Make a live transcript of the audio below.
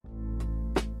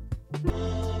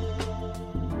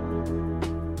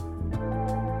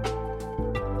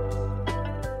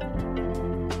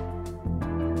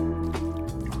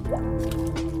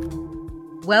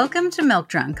Welcome to Milk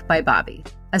Drunk by Bobby,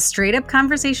 a straight-up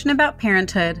conversation about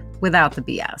parenthood without the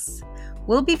BS.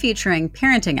 We'll be featuring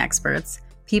parenting experts,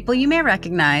 people you may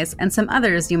recognize, and some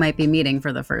others you might be meeting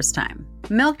for the first time.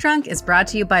 Milk Drunk is brought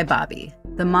to you by Bobby,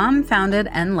 the mom-founded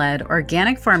and led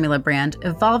organic formula brand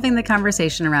evolving the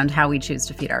conversation around how we choose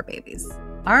to feed our babies.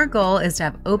 Our goal is to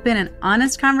have open and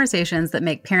honest conversations that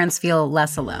make parents feel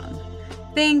less alone.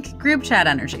 Think group chat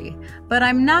energy, but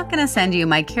I'm not going to send you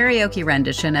my karaoke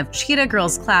rendition of Cheetah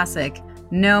Girls' classic,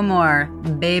 No More,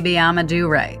 Baby I'ma Do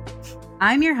Right.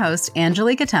 I'm your host,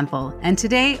 Angelica Temple, and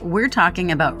today we're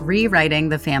talking about rewriting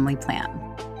the family plan.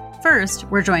 First,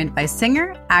 we're joined by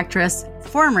singer, actress,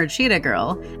 former Cheetah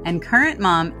Girl, and current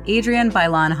mom, Adrienne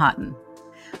Bailon-Houghton.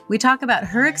 We talk about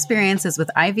her experiences with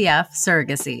IVF,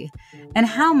 surrogacy, and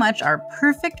how much our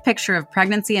perfect picture of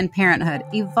pregnancy and parenthood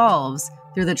evolves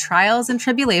through the trials and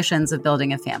tribulations of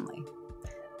building a family.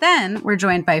 Then, we're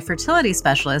joined by fertility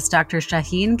specialist Dr.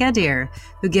 Shaheen Gadir,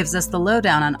 who gives us the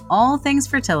lowdown on all things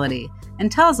fertility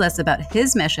and tells us about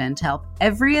his mission to help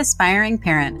every aspiring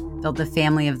parent build the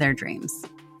family of their dreams.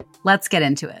 Let's get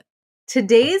into it.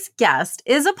 Today's guest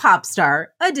is a pop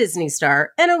star, a Disney star,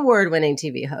 an award-winning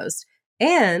TV host,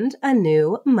 and a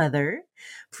new mother.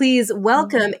 Please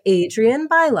welcome Adrienne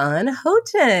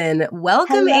Bailon-Houghton.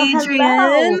 Welcome, hello,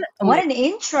 Adrienne. Hello. What an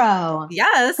intro.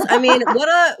 Yes. I mean,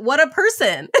 what a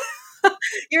person.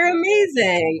 You're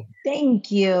amazing. Thank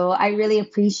you. I really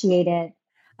appreciate it.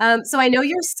 So I know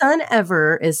your son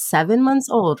Ever is 7 months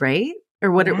old, right? Or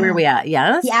where are we at?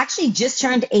 Yes. He actually just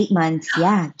turned 8 months.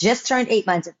 Yeah, just turned 8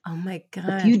 months. Oh my God.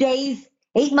 A few days,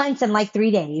 8 months and like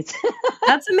 3 days.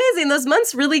 That's amazing. Those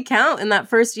months really count in that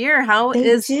first year. How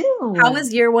is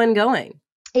year one going?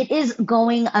 It is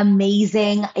going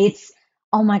amazing.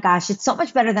 Oh my gosh, it's so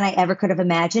much better than I ever could have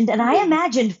imagined. And I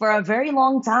imagined for a very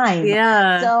long time.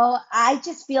 Yeah. So I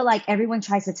just feel like everyone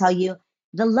tries to tell you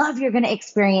the love you're going to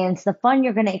experience, the fun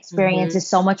you're going to experience is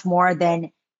so much more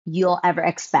than you'll ever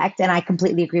expect. And I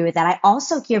completely agree with that. I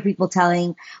also hear people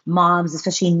telling moms,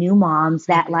 especially new moms,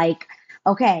 that like,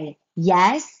 okay,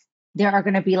 yes, there are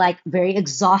going to be like very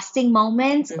exhausting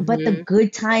moments, but the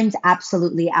good times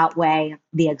absolutely outweigh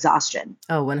the exhaustion.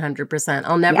 Oh, 100%.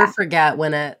 I'll never forget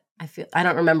when I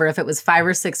don't remember if it was 5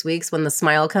 or 6 weeks when the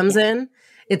smile comes in.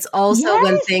 It's also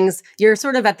when you're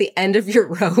sort of at the end of your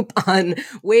rope on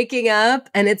waking up,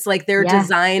 and it's like they're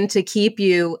designed to keep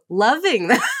you loving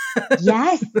them.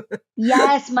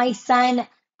 Yes. My son,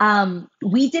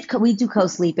 we do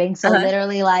co-sleeping. So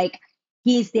literally like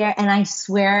he's there and I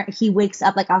swear he wakes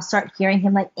up, like I'll start hearing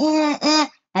him like, and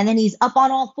then he's up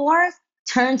on all fours,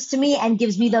 turns to me and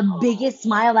gives me the biggest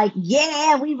smile, like,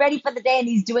 yeah, we ready for the day. And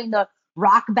he's doing the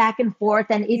rock back and forth.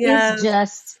 And it is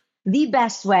just the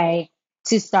best way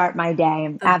to start my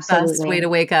day. Absolutely. Best way to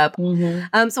wake up.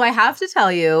 So I have to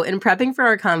tell you, in prepping for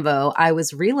our convo, I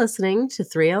was re-listening to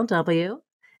 3LW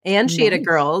and Cheetah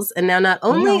Girls. And now not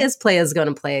only is Playa's going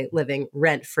to play living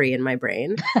rent-free in my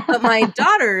brain, but my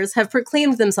daughters have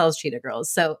proclaimed themselves Cheetah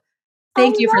Girls. So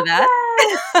thank you for that.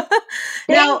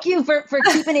 Thank you for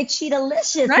keeping it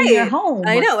Cheetah-licious in your home.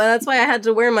 I know. And that's why I had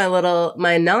to wear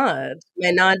my nod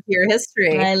to your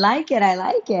history. I like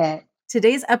it.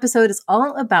 Today's episode is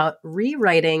all about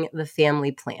rewriting the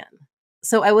family plan.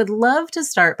 So I would love to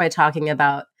start by talking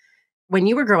about when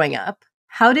you were growing up,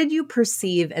 how did you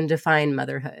perceive and define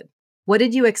motherhood? What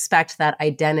did you expect that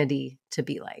identity to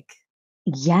be like?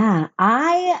 Yeah,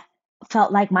 I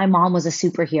felt like my mom was a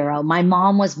superhero. My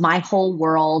mom was my whole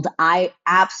world. I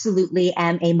absolutely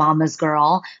am a mama's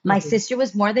girl. My sister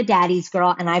was more the daddy's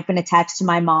girl, and I've been attached to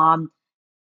my mom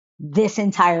this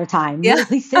entire time.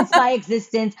 Literally since my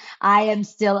existence, I am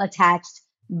still attached.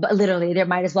 But literally, there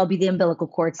might as well be the umbilical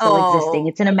cord still existing.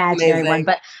 It's an imaginary one.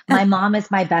 But my mom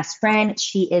is my best friend.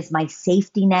 She is my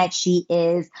safety net. She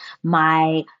is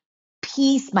my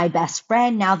peace, my best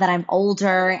friend now that I'm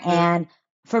older. And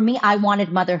for me, I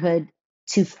wanted motherhood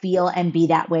to feel and be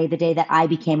that way the day that I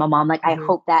became a mom. Like, I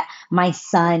hope that my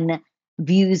son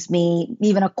views me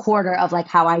even a quarter of like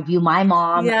how I view my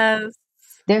mom. Yes.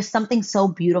 There's something so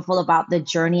beautiful about the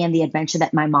journey and the adventure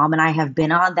that my mom and I have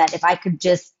been on, that if I could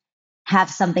just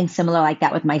have something similar like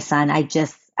that with my son, I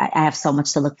have so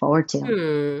much to look forward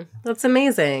to. That's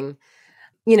amazing.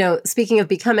 You know, speaking of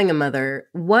becoming a mother,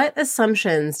 what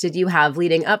assumptions did you have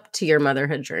leading up to your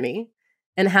motherhood journey?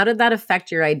 And how did that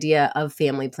affect your idea of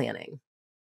family planning?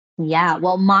 Yeah,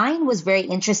 well, mine was very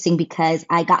interesting because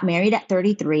I got married at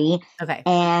 33. Okay.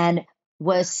 And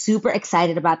was super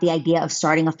excited about the idea of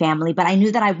starting a family, but I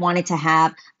knew that I wanted to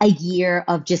have a year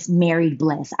of just married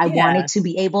bliss. I wanted Yeah. to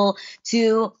be able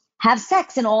to have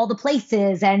sex in all the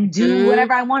places and do Mhm.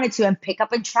 whatever I wanted to and pick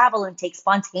up and travel and take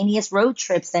spontaneous road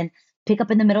trips and pick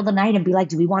up in the middle of the night and be like,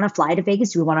 do we want to fly to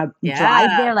Vegas? Do we want to drive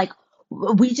Yeah. there? Like,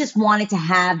 we just wanted to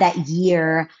have that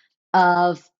year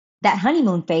of that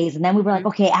honeymoon phase. And then we were like, Mhm.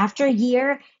 okay, after a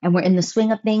year and we're in the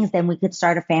swing of things, then we could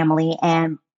start a family.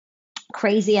 And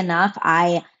crazy enough,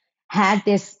 I had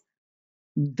this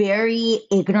very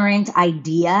ignorant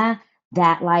idea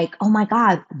that, like, oh my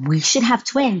God, we should have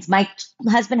twins. My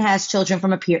husband has children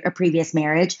from a previous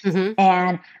marriage, Mhm.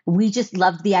 and we just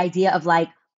loved the idea of like,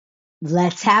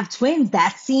 let's have twins.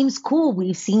 That seems cool.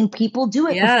 We've seen people do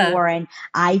it Yeah. before, and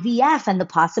IVF and the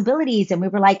possibilities. And we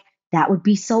were like, that would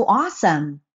be so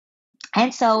awesome.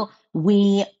 And so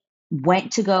we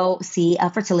went to go see a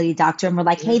fertility doctor and we're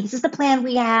like, hey, Mhm. this is the plan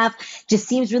we have. Just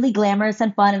seems really glamorous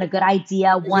and fun and a good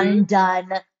idea. One Mhm. and done.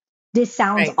 This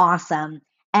sounds Right. awesome.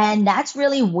 And that's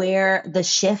really where the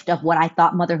shift of what I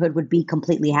thought motherhood would be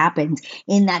completely happened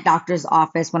in that doctor's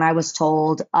office when I was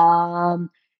told,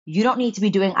 you don't need to be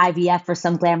doing IVF for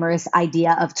some glamorous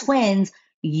idea of twins.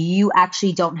 You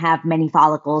actually don't have many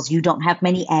follicles, you don't have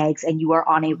many eggs, and you are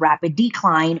on a rapid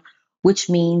decline, which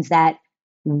means that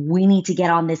we need to get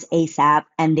on this ASAP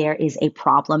and there is a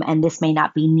problem. And this may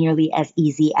not be nearly as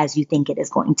easy as you think it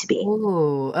is going to be.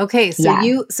 Ooh, okay,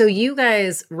 Yeah. so you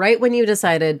guys, right when you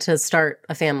decided to start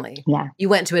a family, Yeah. you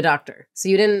went to a doctor. So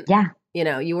you didn't, Yeah.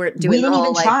 you weren't We doing the didn't whole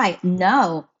even like try.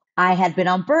 No, I had been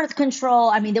on birth control.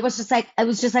 I mean, there was just like, it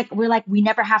was just like, we're like, we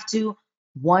never have to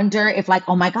wonder if, like,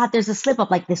 oh my God, there's a slip up,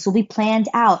 like this will be planned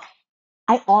out.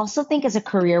 I also think as a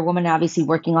career woman, obviously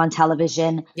working on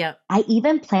television, yeah, I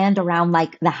even planned around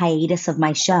like the hiatus of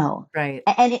my show. right.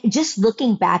 And just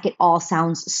looking back, it all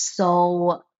sounds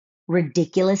so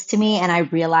ridiculous to me. And I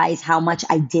realize how much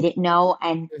I didn't know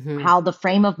and Mhm. how the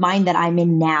frame of mind that I'm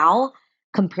in now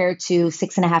compared to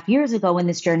 6.5 years ago when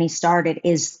this journey started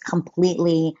is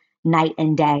completely night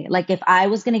and day. Like if I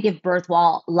was going to give birth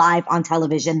while live on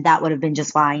television, that would have been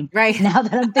just fine. Right. Now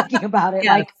that I'm thinking about it,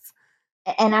 Yes. like,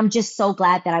 and I'm just so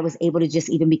glad that I was able to just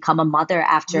even become a mother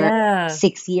after Yeah.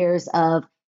 6 years of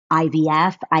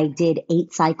IVF. I did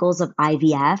 8 cycles of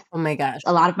IVF. Oh my gosh.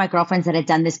 A lot of my girlfriends that had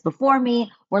done this before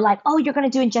me were like, oh, you're going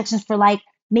to do injections for like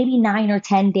maybe 9 or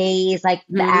 10 days. Like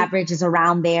the Mhm. average is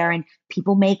around there. And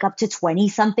people make up to 20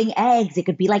 something eggs. It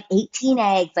could be like 18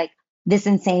 eggs, like this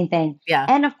insane thing. Yeah.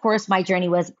 And of course, my journey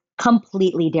was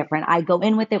completely different. I go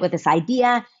in with it with this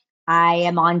idea. I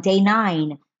am on day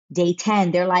 9, day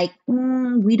 10. They're like,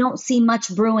 we don't see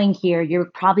much brewing here. You're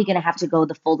probably going to have to go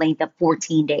the full length of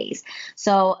 14 days.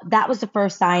 So that was the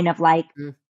first sign of like,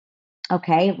 Mm.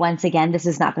 okay, once again, this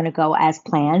is not going to go as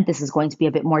planned. This is going to be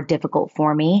a bit more difficult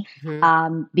for me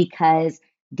Mhm. because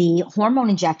the hormone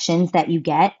injections that you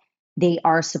get, they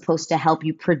are supposed to help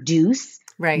you produce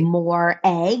Right. more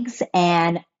eggs,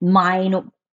 and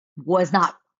mine was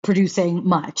not producing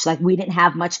much. Like we didn't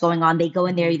have much going on. They go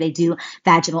in there, Mhm. they do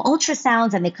vaginal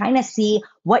ultrasounds, and they kind of see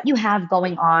what you have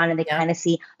going on, and they Yep. kind of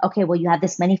see, okay, well, you have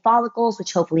this many follicles,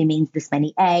 which hopefully means this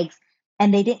many eggs,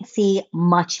 and they didn't see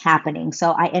much happening.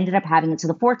 So I ended up having it to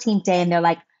the 14th day, and they're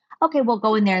like, okay, we'll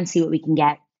go in there and see what we can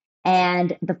get.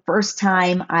 And the first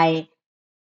time I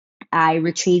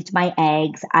retrieved my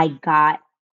eggs, I got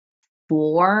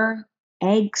 4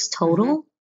 eggs Mhm. total,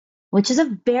 which is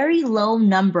a very low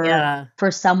number Yeah.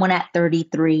 for someone at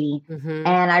 33. Mhm.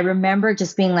 And I remember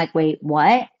just being like, wait,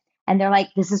 what? And they're like,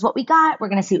 this is what we got. We're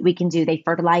going to see what we can do. They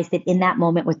fertilized it in that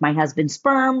moment with my husband's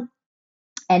sperm.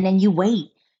 And then you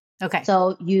wait. Okay.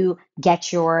 So you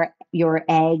get your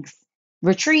eggs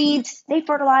retrieved, they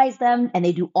fertilize them, and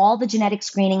they do all the genetic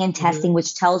screening and Mhm. testing,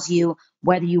 which tells you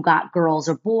whether you got girls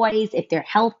or boys, if they're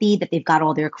healthy, that they've got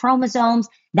all their chromosomes.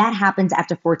 That happens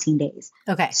after 14 days.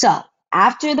 Okay. So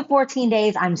after the 14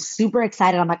 days, I'm super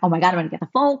excited. I'm like, oh my God, I'm going to get the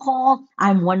phone call.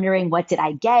 I'm wondering, what did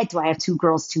I get? Do I have 2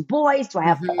 girls, 2 boys? Do I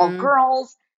have all Mhm.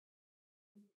 girls?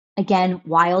 Again,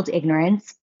 wild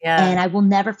ignorance. Yeah. And I will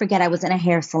never forget, I was in a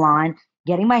hair salon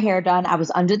getting my hair done. I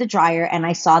was under the dryer and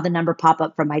I saw the number pop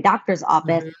up from my doctor's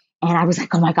office. Mhm. And I was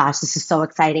like, oh my gosh, this is so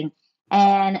exciting.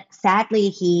 And sadly,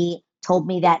 he told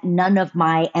me that none of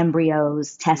my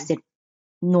embryos Mhm. tested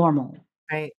normal.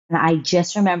 Right. And I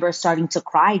just remember starting to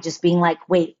cry, just being like,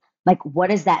 wait, like, what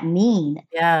does that mean?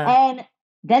 Yeah. And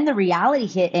then the reality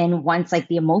hit in once, like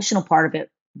the emotional part of it.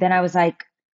 Then I was like,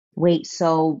 wait,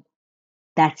 so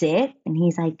that's it? And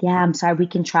he's like, yeah, I'm sorry, we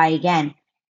can try again.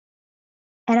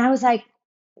 And I was like,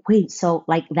 wait, so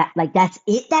like that, like that's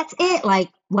it? That's it? Like,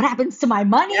 what happens to my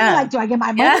money? Yeah. Like, do I get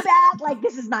my money Yeah. back? Like,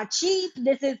 this is not cheap.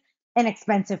 This is, an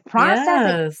expensive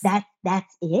process. Like Yes.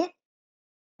 that's it.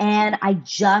 And I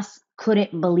just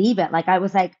couldn't believe it. Like I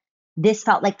was like, this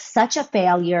felt like such a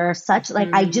failure, such like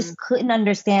I Mhm. just couldn't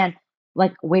understand.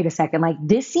 Like, wait a second, like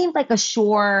this seemed like a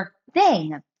sure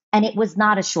thing. And it was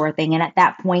not a sure thing. And at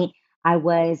that point, I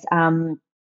was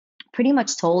pretty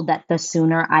much told that the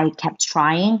sooner I kept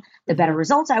trying, the better Mhm.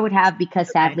 results I would have because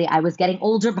Okay. sadly I was getting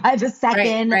older by the Right,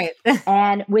 second. right.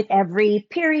 And with every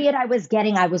period I was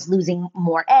getting, I was losing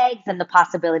more eggs and the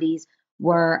possibilities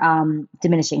were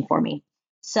diminishing for me.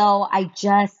 So I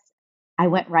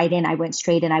went right in, I went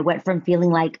straight in. I went from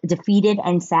feeling like defeated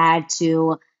and sad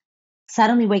to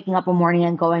suddenly waking up one morning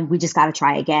and going, we just got to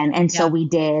try again. And so Yeah. we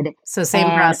did. So same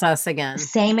And process again.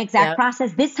 same exact Yep.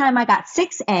 process. This time I got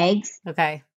 6 eggs,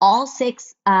 Okay. all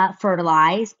 6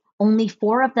 fertilized. Only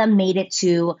 4 of them made it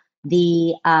to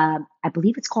the, I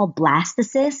believe it's called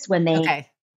blastocyst when they Okay.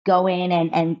 go in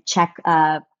and check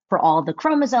for all the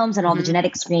chromosomes and all the Mhm.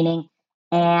 genetic screening.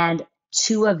 And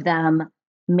 2 of them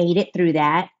made it through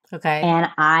that. Okay. And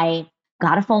I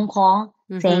got a phone call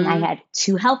saying I Mhm. had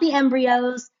 2 healthy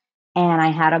embryos and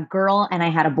I had a girl and I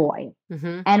had a boy.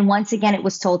 Mhm. And once again, it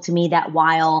was told to me that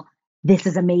while this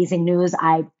is amazing news,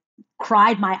 I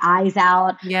cried my eyes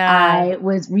out. Yeah. I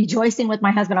was rejoicing with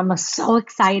my husband. I'm so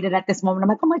excited at this moment. I'm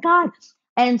like, oh my God.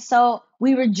 And so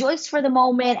we rejoiced for the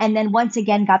moment. And then once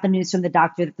again, got the news from the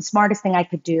doctor that the smartest thing I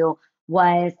could do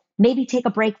was maybe take a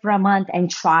break for a month and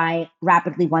try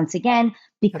rapidly once again. Okay.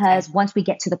 Because once we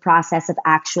get to the process of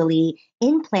actually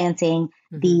implanting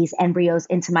Mhm. these embryos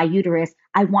into my uterus,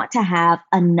 I want to have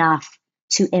enough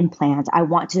to implant. I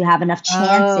want to have enough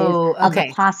chances Oh, of the okay. Got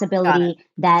it. possibility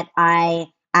that I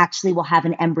actually will have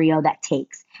an embryo that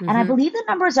takes. And I Mhm. believe the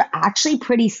numbers are actually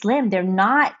pretty slim. They're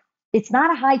not, it's not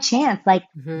a high chance. Like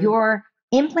Mhm. your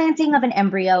implanting of an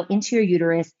embryo into your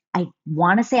uterus, I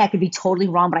want to say, I could be totally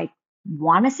wrong, but I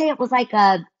want to say it was like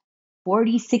a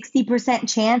 40, 60%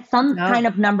 chance, some Oh, kind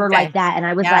of number like okay. that. And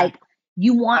I was Yeah. like,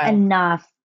 you want Wild. enough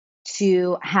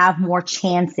to have more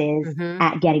chances Mhm.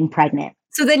 at getting pregnant.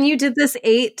 So then you did this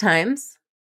 8 times?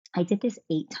 I did this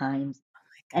 8 times.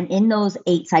 Okay. And in those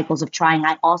 8 cycles of trying,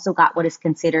 I also got what is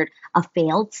considered a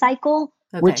failed cycle,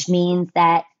 Okay. which means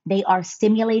that they are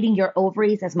stimulating your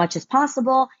ovaries as much as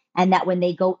possible. And that when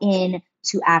they go in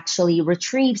to actually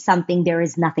retrieve something, there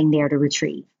is nothing there to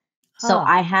retrieve. So Oh.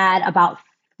 I had about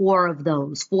 4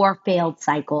 failed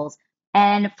cycles.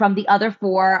 And from the other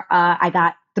 4, I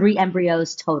got 3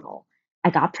 embryos total. I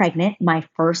got pregnant my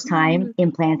first time Mm.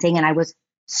 implanting, and I was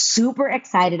super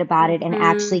excited about it and Mhm.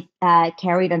 actually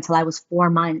carried until I was 4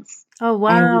 months. Oh,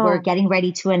 And we were wow. getting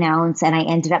ready to announce, and I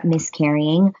ended up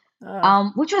miscarrying,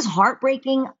 Oh, which was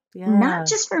heartbreaking, not yeah.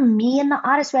 just for me in the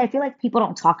oddest way. I feel like people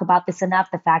don't talk about this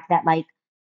enough. The fact that, like,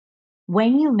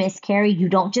 when you miscarry, you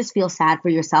don't just feel sad for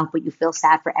yourself, but you feel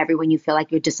sad for everyone. You feel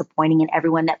like you're disappointing and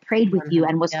everyone that prayed with you 100.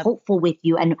 and was Yep. hopeful with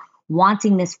you and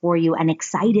wanting this for you and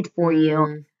excited for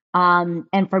you. Mhm.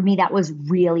 And for me, that was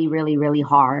really, really, really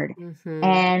hard. Mhm.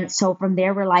 And so from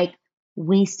there, we're like,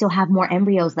 we still have more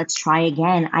embryos. Let's try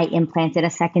again. I implanted a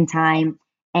second time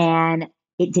and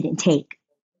it didn't take.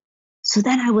 So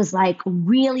then I was like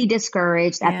really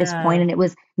discouraged at this point, Yeah. and it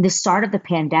was the start of the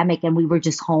pandemic, and we were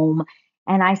just home.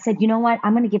 And I said, you know what?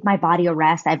 I'm going to give my body a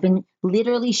rest. I've been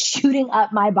literally shooting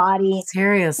up my body with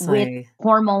Seriously.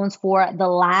 hormones for the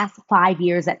last 5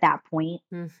 years at that point,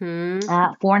 Mhm.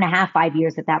 4.5, 5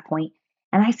 years at that point.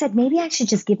 And I said, maybe I should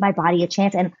just give my body a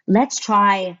chance and let's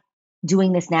try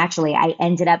doing this naturally. I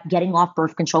ended up getting off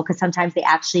birth control because sometimes they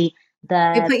actually,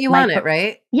 They the, put you my, on it,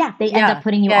 right? yeah, they end up Yeah.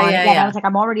 putting you Yeah, on it. yeah, Yeah. And I yeah. was like,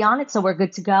 I'm already on it. So we're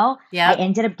good to go. I Yep.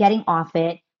 ended up getting off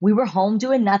it. We were home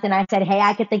doing nothing. I said, hey,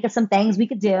 I could think of some things we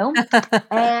could do.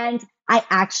 And I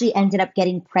actually ended up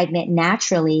getting pregnant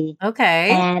naturally Okay.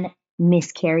 and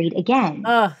miscarried again.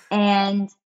 Oh,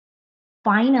 And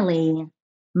finally,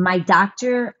 my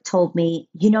doctor told me,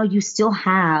 you still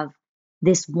have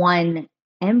this one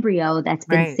embryo that's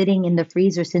been right. sitting in the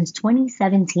freezer since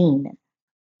 2017.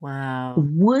 Wow.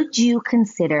 Would you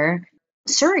consider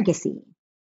surrogacy?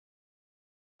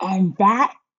 And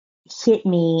that hit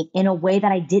me in a way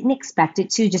that I didn't expect it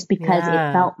to, just because Yeah.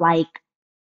 it felt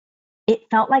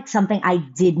like something I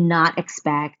did not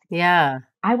expect. Yeah.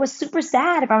 I was super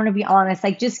sad, if I'm going to be honest.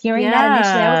 Like, just hearing that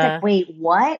initially, I was like, Yeah. wait,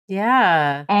 what?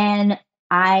 Yeah. And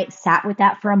I sat with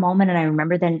that for a moment, and I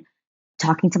remember then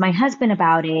talking to my husband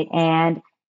about it. And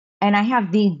I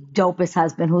have the dopest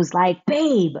husband who's like,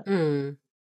 babe, Mm.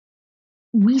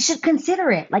 we should consider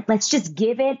it. Like, let's just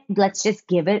give it,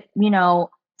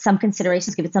 some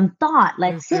considerations, give it some thought.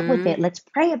 Let's sit with Mhm. it. Let's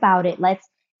pray about it. Let's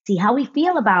see how we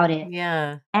feel about it.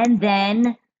 Yeah. And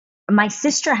then my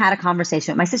sister had a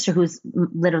conversation with my sister, who's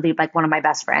literally like one of my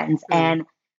best friends. And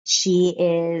she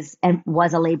is and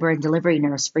was a labor and delivery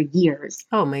nurse for years.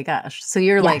 Oh my gosh. So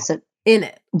you're Yeah, like so in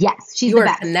it. yes, she's You the are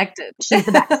best. connected. She's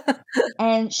the best.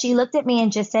 And she looked at me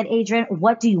and just said, Adrian,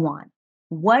 what do you want?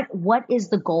 What is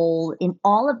the goal in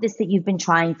all of this that you've been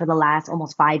trying for the last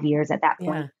almost 5 years at that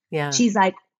point? Yeah. She's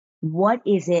like, what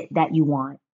is it that you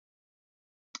want?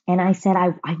 And I said,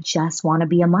 I just want to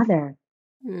be a mother.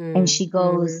 And she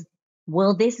goes,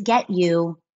 will this get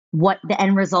you what the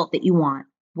end result that you want?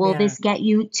 Will this get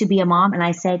you to be a mom? And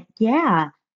I said, yeah.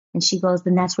 And she goes,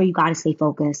 then that's where you got to stay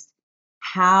focused.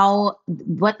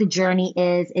 What the journey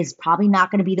is probably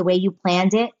not going to be the way you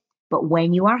planned it. But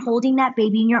when you are holding that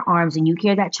baby in your arms and you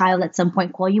hear that child at some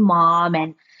point call you mom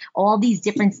and all these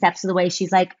different steps of the way,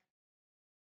 she's like,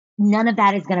 none of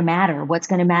that is going to matter. What's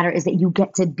going to matter is that you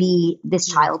get to be this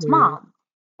child's mom.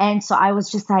 And so I was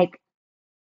just like,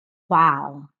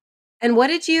 wow. And what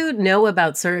did you know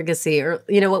about surrogacy, or,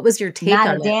 what was your take on it?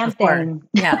 Not a damn thing.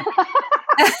 Yeah.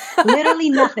 Literally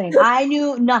nothing. I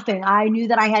knew nothing. I knew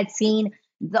that I had seen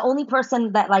the only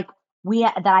person that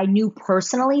that I knew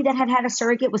personally that had a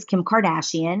surrogate was Kim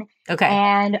Kardashian. Okay.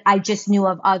 And I just knew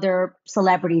of other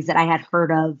celebrities that I had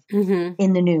heard of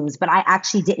in the news, but I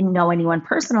actually didn't know anyone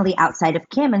personally outside of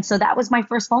Kim. And so that was my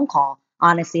first phone call.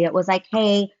 Honestly, it was like,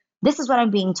 hey, this is what I'm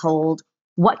being told.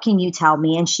 What can you tell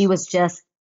me? And she was just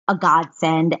a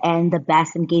godsend and the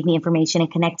best, and gave me information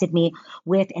and connected me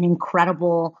with an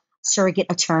incredible surrogate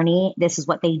attorney. This is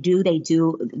what they do. They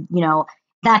do,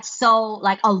 that's so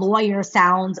like a lawyer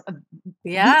sounds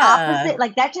the opposite.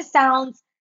 Like that just sounds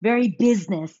very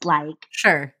business like.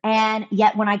 Sure. And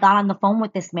yet when I got on the phone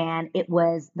with this man, it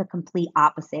was the complete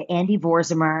opposite. Andy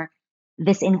Vorsimer,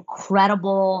 this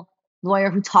incredible lawyer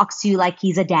who talks to you like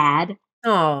he's a dad.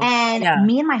 Oh, and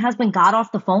me and my husband got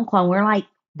off the phone call and we're like,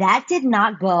 that did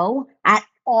not go at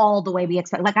all the way we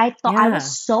expected. Like I thought I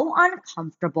was so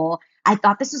uncomfortable. I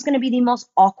thought this was going to be the most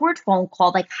awkward phone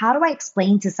call. Like, how do I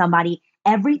explain to somebody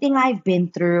everything I've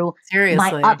been through,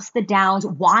 my ups, the downs,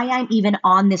 why I'm even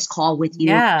on this call with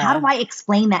you? How do I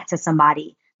explain that to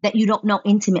somebody that you don't know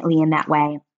intimately in that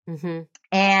way?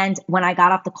 And when I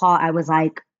got off the call, I was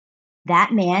like,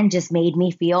 that man just made me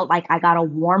feel like I got a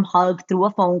warm hug through a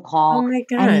phone call. Oh my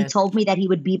and he told me that he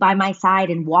would be by my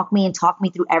side and walk me and talk me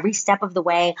through every step of the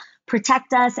way,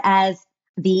 protect us as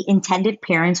the intended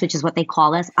parents, which is what they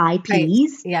call us, IPs. Right.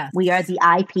 Yeah. We are the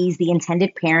IPs, the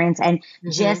intended parents, and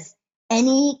just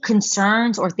any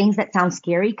concerns or things that sound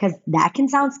scary, because that can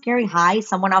sound scary. Hi,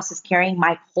 someone else is carrying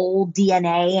my whole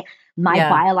DNA, my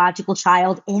biological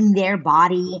child in their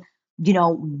body.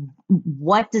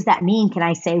 What does that mean? Can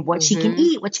I say what she can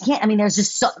eat, what she can't? I mean, there's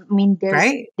just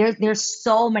there's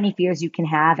so many fears you can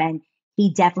have. And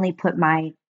he definitely put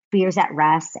my fears at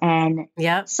rest. And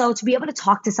so to be able to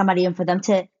talk to somebody and for them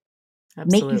to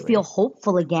make you feel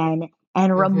hopeful again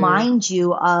and remind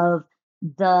you of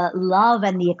the love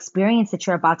and the experience that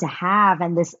you're about to have,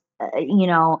 and this,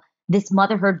 this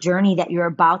motherhood journey that you're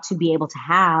about to be able to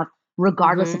have,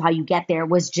 regardless of how you get there,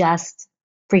 was just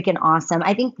freaking awesome.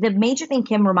 I think the major thing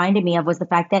Kim reminded me of was the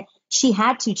fact that she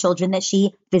had 2 children that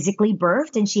she physically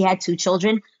birthed, and she had 2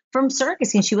 children from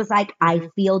surrogacy. And she was like, I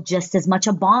feel just as much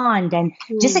a bond, and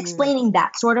just explaining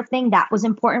that sort of thing. That was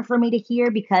important for me to hear,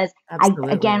 because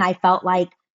I felt like,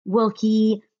 will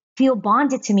he feel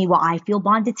bonded to me? Will I feel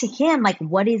bonded to him? Like,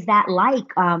 what is that like?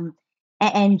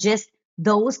 And just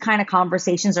those kind of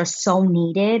conversations are so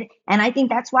needed. And I think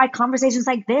that's why conversations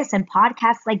like this and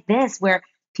podcasts like this, where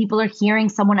people are hearing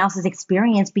someone else's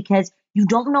experience, because you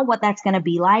don't know what that's going to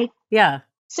be like. Yeah.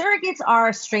 Surrogates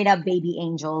are straight up baby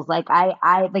angels. Like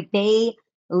they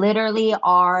literally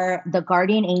are the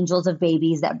guardian angels of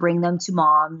babies that bring them to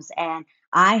moms. And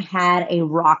I had a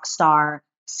rock star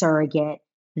surrogate,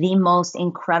 the most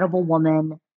incredible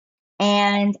woman.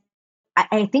 And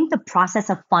I think the process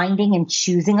of finding and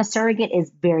choosing a surrogate is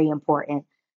very important.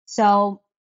 So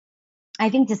I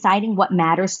think deciding what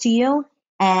matters to you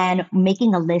and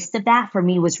making a list of that for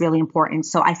me was really important.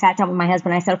 So I sat down with my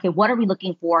husband. I said, okay, what are we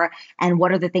looking for? And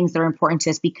what are the things that are important to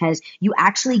us? Because you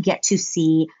actually get to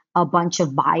see a bunch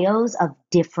of bios of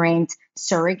different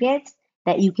surrogates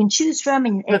that you can choose from.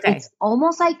 And it's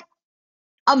almost like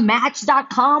a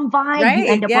Match.com vibe. Right. You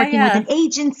end up working with an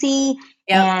agency.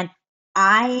 And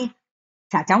I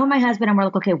sat down with my husband and we're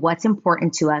like, okay, what's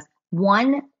important to us?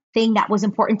 One thing that was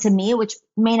important to me, which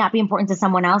may not be important to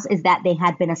someone else, is that they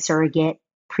had been a surrogate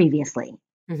previously.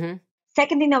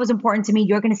 Second thing that was important to me,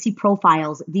 you're going to see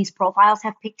profiles. These profiles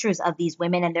have pictures of these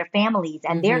women and their families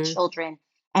and their children.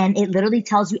 And it literally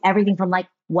tells you everything from like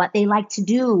what they like to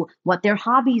do, what their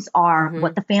hobbies are,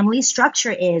 what the family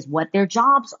structure is, what their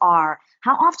jobs are,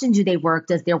 how often do they work?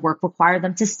 Does their work require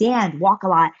them to stand, walk a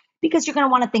lot? Because you're going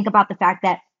to want to think about the fact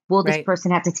that will this Right.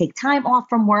 person have to take time off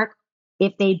from work?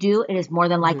 If they do, it is more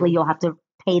than likely you'll have to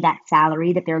pay that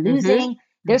salary that they're losing.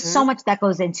 There's so much that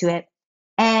goes into it.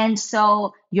 And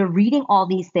so you're reading all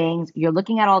these things, you're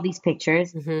looking at all these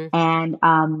pictures, and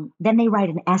then they write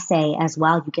an essay as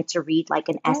well. You get to read like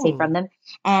an essay from them.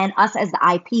 And us as the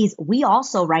IPs, we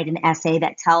also write an essay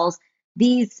that tells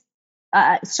these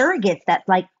surrogates that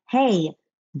like, hey,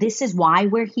 this is why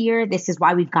we're here. This is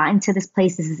why we've gotten to this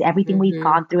place. This is everything we've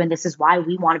gone through. And this is why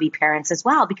we want to be parents as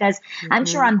well. Because I'm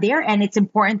sure on their end, it's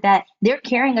important that they're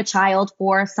carrying a child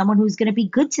for someone who's going to be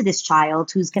good to this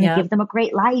child, who's going to give them a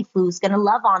great life, who's going to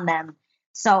love on them.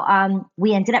 So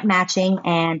we ended up matching.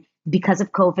 And because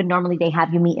of COVID, normally they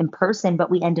have you meet in person, but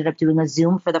we ended up doing a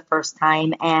Zoom for the first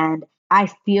time. And I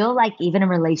feel like even in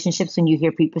relationships, when you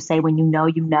hear people say, when you know,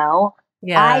 you know,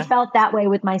 I felt that way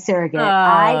with my surrogate.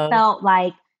 I felt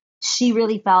like she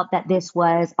really felt that this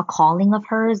was a calling of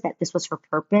hers, that this was her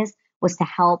purpose, was to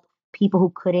help people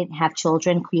who couldn't have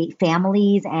children create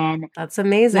families. And that's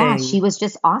amazing. Yeah, she was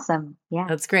just awesome. Yeah.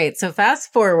 That's great. So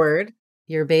fast forward,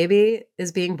 your baby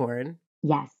is being born.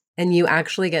 Yes. And you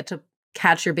actually get to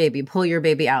catch your baby, pull your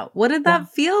baby out. What did that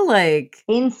feel like?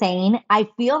 Insane. I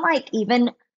feel like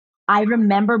even I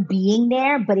remember being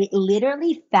there, but it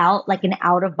literally felt like an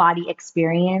out of body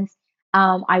experience.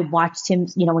 I watched him,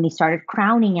 you know, when he started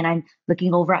crowning, and I'm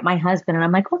looking over at my husband and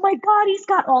I'm like, oh my God, he's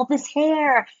got all this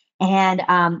hair. And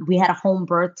we had a home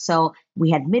birth. So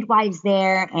we had midwives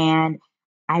there. And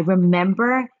I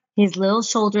remember his little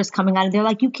shoulders coming out, and they're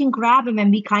like, you can grab him,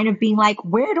 and me kind of being like,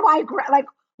 where do I grab? Like,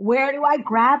 where do I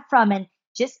grab from? And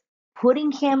just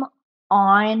putting him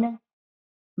on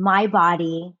my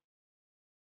body.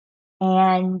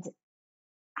 And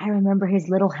I remember his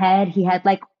little head. He had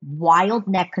like wild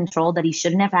neck control that he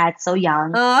shouldn't have had so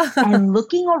young. And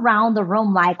looking around the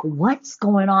room like, what's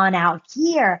going on out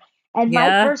here? And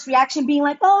my first reaction being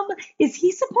like, is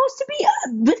he supposed to be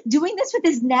doing this with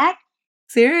his neck?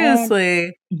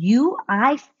 Seriously. And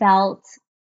I felt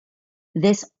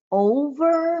this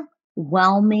overwhelming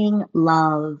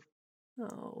love.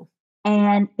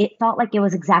 And it felt like it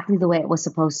was exactly the way it was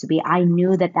supposed to be. I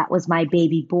knew that that was my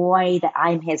baby boy, that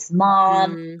I'm his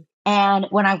mom. And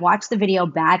when I watched the video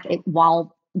back,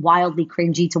 while wildly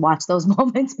cringy to watch those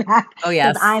moments back. Oh,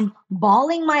 yes. Because I'm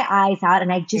bawling my eyes out,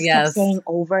 and I just kept saying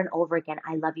over and over again,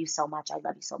 I love you so much. I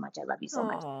love you so much. I love you so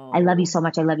much. I love you so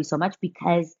much. I love you so much,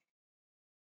 because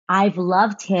I've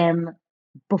loved him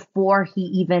before he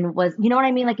even was, you know what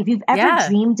I mean? Like if you've ever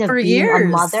dreamed of being a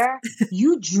mother,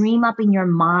 you dream up in your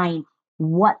mind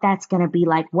what that's going to be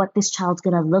like, what this child's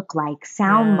going to look like,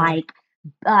 sound like,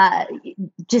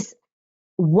 just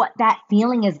what that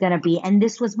feeling is going to be. And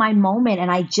this was my moment,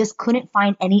 and I just couldn't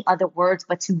find any other words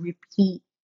but to repeat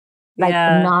like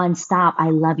nonstop. I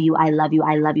love you. I love you.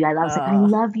 I love you. I was like, I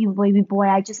love you, baby boy.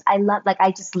 I just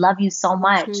love you so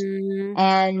much.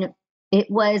 And it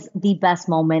was the best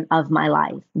moment of my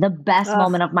life, the best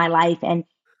moment of my life. And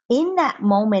in that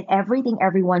moment, everything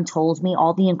everyone told me,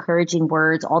 all the encouraging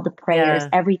words, all the prayers,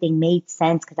 everything made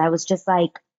sense, because I was just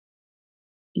like,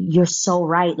 you're so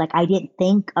right. Like I didn't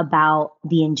think about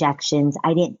the injections.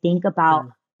 I didn't think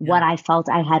about what I felt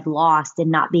I had lost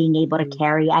and not being able to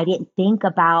carry. I didn't think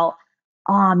about,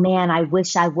 oh man, I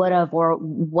wish I would have, or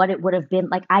what it would have been.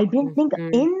 Like I didn't think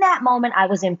in that moment. I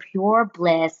was in pure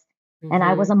bliss, and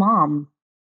I was a mom.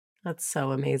 That's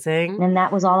so amazing. And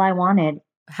that was all I wanted.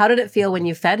 How did it feel when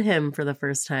you fed him for the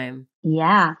first time?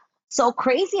 Yeah. So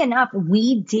crazy enough,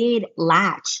 we did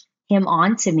latch him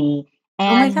onto me.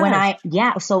 And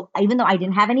so even though I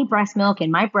didn't have any breast milk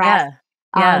in my breast,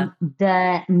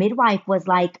 the midwife was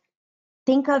like,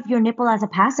 think of your nipple as a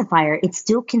pacifier. It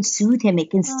still can soothe him.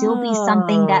 It can still be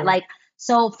something that like,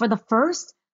 so for the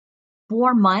first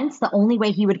 4 months, the only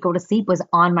way he would go to sleep was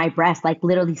on my breast, like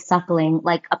literally suckling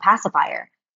like a pacifier.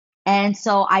 And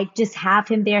so I just have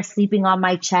him there sleeping on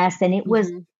my chest, and it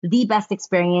was the best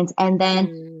experience. And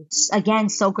then again,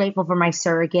 so grateful for my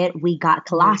surrogate. We got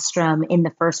colostrum in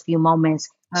the first few moments.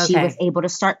 She was able to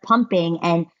start pumping,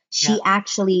 and she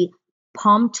actually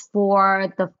pumped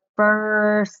for the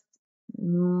first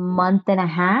month and a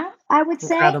half, I would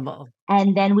say. Incredible.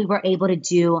 And then we were able to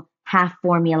do half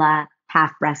formula,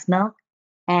 half breast milk.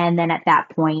 And then at that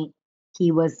point,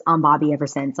 he was on Bobby ever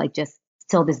since, like just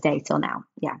till this day, till now.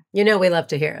 Yeah. You know, we love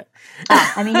to hear it.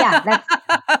 I mean,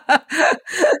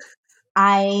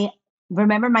 I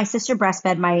remember my sister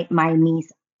breastfed my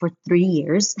niece for 3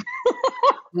 years.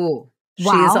 Ooh. She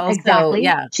is Wow, also, exactly.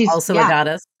 also a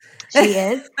goddess. She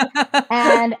is.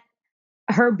 And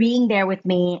her being there with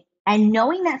me and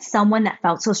knowing that someone that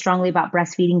felt so strongly about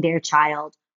breastfeeding their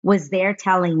child was there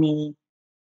telling me,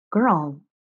 girl,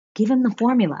 give him the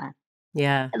formula.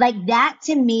 Yeah. Like that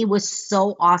to me was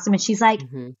so awesome. And she's like,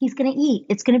 he's going to eat.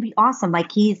 It's going to be awesome.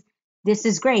 Like this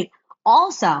is great.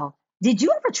 Also, did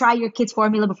you ever try your kids'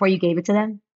 formula before you gave it to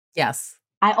them? Yes.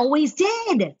 I always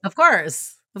did. Of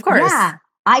course. Of course. Yeah.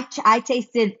 I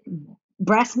tasted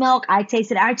breast milk. I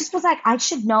just was like, I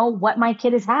should know what my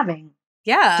kid is having.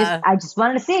 Yeah. I just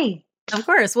wanted to see. Of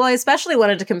course. Well, I especially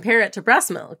wanted to compare it to breast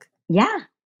milk. Yeah.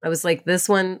 I was like, this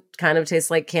one kind of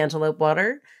tastes like cantaloupe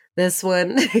water. This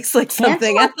one tastes like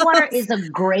something else. Cantaloupe water is a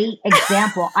great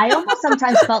example. I almost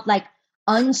sometimes felt like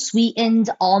unsweetened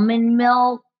almond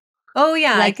milk. Oh,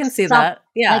 yeah, I can see that.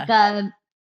 Yeah. Like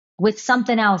with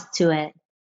something else to it.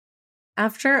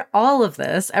 After all of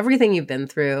this, everything you've been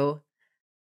through,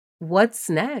 what's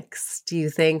next? Do you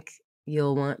think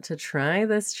you'll want to try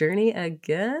this journey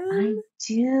again?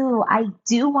 I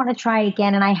do want to try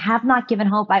again. And I have not given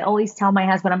hope. I always tell my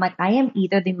husband, I'm like, I am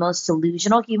either the most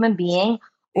delusional human being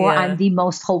or I'm the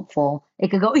most hopeful. It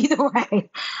could go either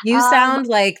way. You sound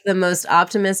like the most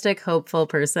optimistic, hopeful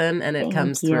person, and it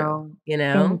comes through, you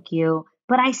know? Thank you.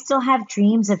 But I still have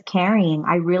dreams of carrying.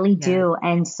 I really do.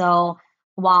 And so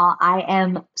while I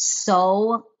am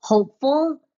so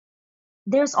hopeful,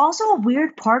 there's also a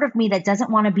weird part of me that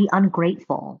doesn't want to be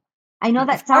ungrateful. I know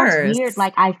that sounds weird.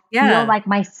 Like I feel like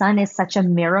my son is such a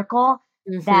miracle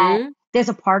that there's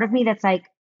a part of me that's like,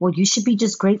 well, you should be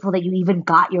just grateful that you even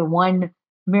got your one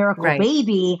miracle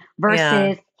baby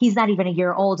versus he's not even a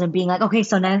year old and being like, okay,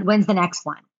 so then when's the next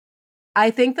one?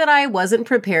 I think that I wasn't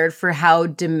prepared for how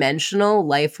dimensional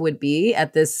life would be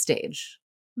at this stage.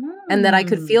 And that I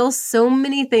could feel so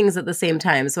many things at the same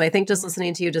time. So I think just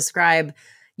listening to you describe,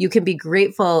 you can be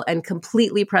grateful and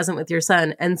completely present with your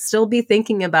son and still be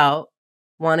thinking about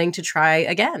wanting to try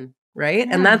again, right?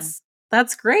 And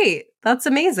that's great. That's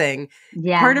amazing.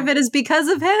 Yeah. Part of it is because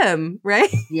of him,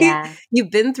 right? Yeah.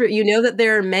 You've been through, you know that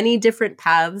there are many different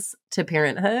paths to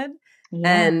parenthood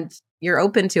and you're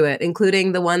open to it,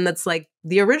 including the one that's like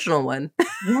the original one.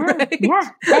 Yeah. Right? Yeah.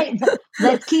 Hey,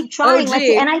 let's keep trying.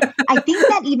 And I think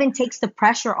that even takes the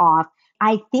pressure off.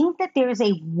 I think that there's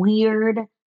a weird,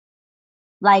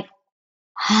 like,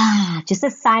 just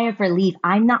a sigh of relief.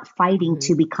 I'm not fighting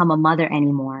to become a mother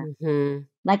anymore.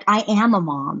 Like I am a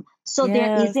mom. So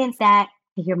there isn't that.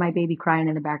 I hear my baby crying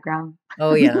in the background.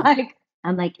 Oh yeah.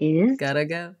 I'm like, is gotta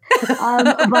go.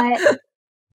 But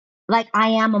like I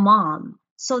am a mom.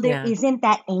 So there isn't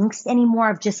that angst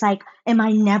anymore of just like, am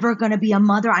I never going to be a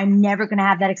mother? I'm never going to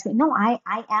have that experience. No, I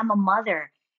am a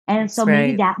mother. And so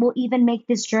maybe that will even make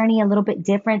this journey a little bit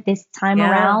different this time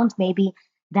around. Maybe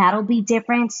that'll be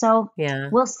different. So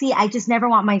we'll see. I just never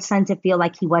want my son to feel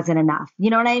like he wasn't enough. You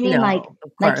know what I mean? No,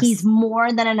 like he's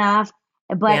more than enough.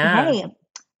 But hey,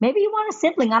 maybe you want a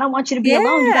sibling. I don't want you to be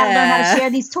alone. You got to learn how to share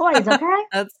these toys. Okay.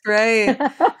 That's great.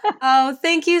 Oh,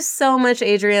 thank you so much,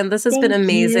 Adrienne. This has been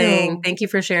amazing. Thank you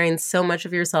for sharing so much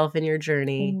of yourself and your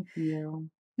journey. Thank you.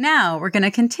 Now, we're going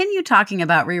to continue talking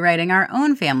about rewriting our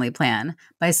own family plan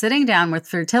by sitting down with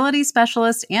fertility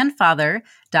specialist and father,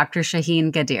 Dr.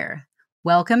 Shaheen Gadir.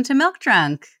 Welcome to Milk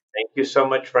Drunk. Thank you so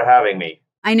much for having me.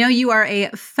 I know you are a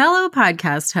fellow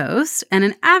podcast host and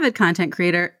an avid content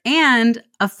creator and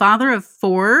a father of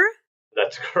 4.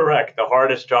 That's correct. The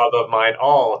hardest job of mine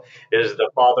all is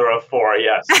the father of 4,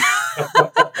 yes.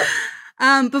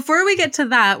 Before we get to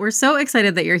that, we're so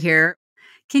excited that you're here.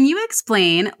 Can you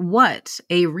explain what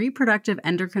a reproductive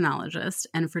endocrinologist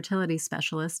and fertility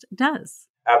specialist does?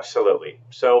 Absolutely.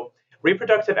 So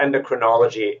reproductive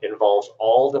endocrinology involves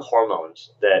all the hormones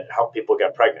that help people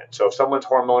get pregnant. So if someone's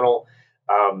hormonal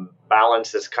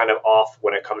balance is kind of off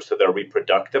when it comes to their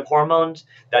reproductive hormones,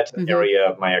 that's an area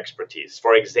of my expertise.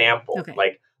 For example,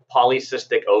 like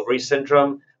polycystic ovary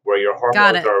syndrome, where your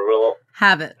hormones are a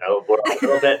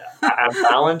little bit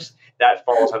unbalanced, that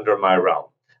falls under my realm.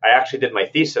 I actually did my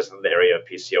thesis in the area of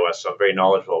PCOS, so I'm very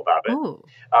knowledgeable about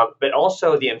it. But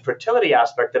also the infertility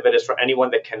aspect of it is for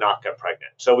anyone that cannot get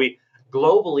pregnant. So we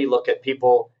globally look at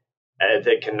people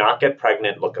that cannot get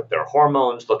pregnant, look at their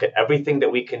hormones, look at everything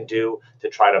that we can do to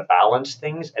try to balance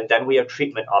things. And then we have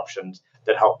treatment options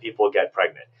that help people get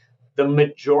pregnant. The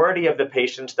majority of the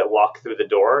patients that walk through the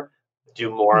door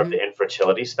do more of the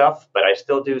infertility stuff, but I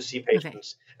still do see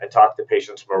patients and talk to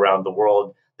patients from around the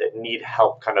world that need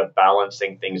help kind of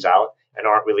balancing things out and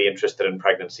aren't really interested in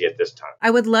pregnancy at this time.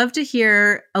 I would love to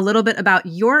hear a little bit about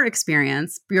your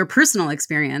experience, your personal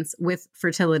experience with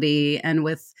fertility and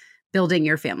with building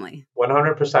your family?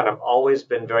 100%. I've always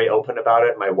been very open about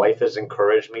it. My wife has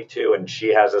encouraged me to, and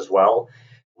she has as well.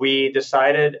 We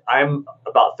decided, I'm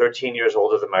about 13 years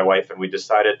older than my wife, and we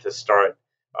decided to start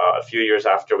a few years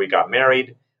after we got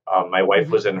married. My wife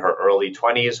was in her early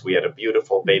 20s. We had a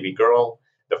beautiful baby girl.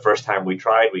 The first time we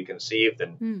tried, we conceived,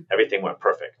 and everything went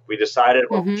perfect. We decided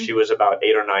when she was about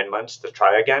 8 or 9 months to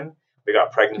try again. We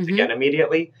got pregnant again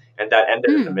immediately, and that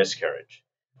ended in a miscarriage.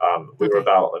 We were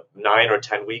about 9 or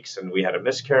 10 weeks, and we had a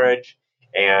miscarriage.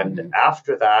 And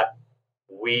after that,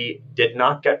 we did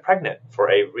not get pregnant for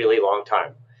a really long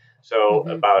time. So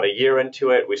about a year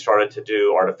into it, we started to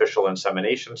do artificial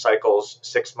insemination cycles.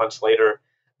 6 months later,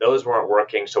 those weren't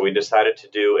working. So we decided to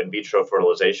do in vitro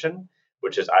fertilization,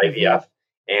 which is IVF.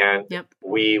 And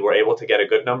we were able to get a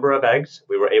good number of eggs.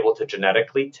 We were able to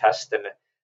genetically test and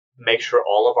make sure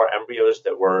all of our embryos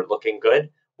that were looking good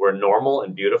were normal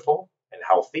and beautiful and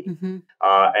healthy.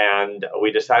 And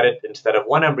we decided instead of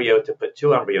one embryo to put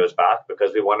 2 embryos back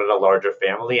because we wanted a larger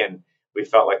family, and we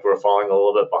felt like we were falling a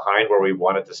little bit behind where we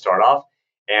wanted to start off.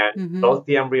 And both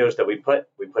the embryos that we put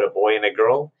a boy and a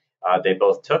girl. They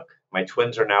both took. My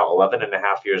twins are now 11 and a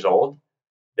half years old.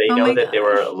 They know that they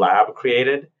were lab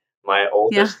created. My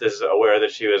oldest is aware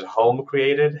that she was home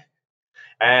created.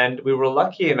 And we were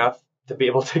lucky enough to be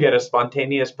able to get a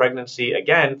spontaneous pregnancy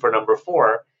again for number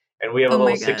 4. And we have a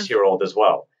little 6-year-old as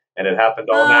well. And it happened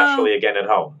all naturally again at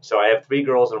home. So I have 3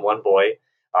 girls and 1 boy.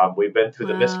 We've been through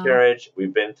the miscarriage.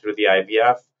 We've been through the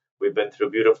IVF. We've been through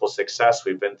beautiful success.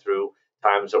 We've been through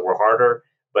times that were harder,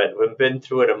 but we've been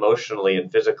through it emotionally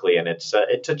and physically. And it's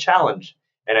a challenge.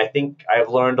 And I think I've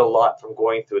learned a lot from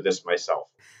going through this myself.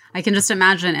 I can just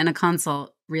imagine in a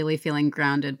consult really feeling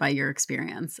grounded by your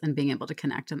experience and being able to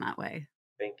connect in that way.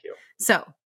 Thank you.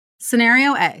 So,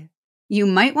 scenario A, you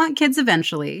might want kids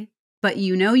eventually, but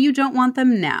you know you don't want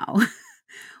them now.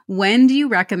 When do you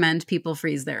recommend people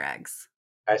freeze their eggs?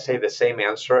 I say the same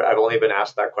answer. I've only been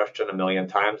asked that question a million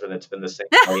times, and it's been the same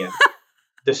million.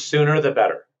 The sooner, the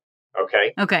better.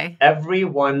 Okay? Okay.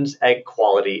 Everyone's egg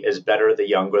quality is better the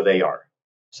younger they are.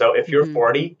 So if you're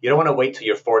 40, you don't want to wait till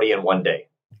you're 40 in one day.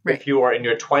 Right. If you are in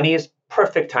your 20s,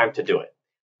 perfect time to do it.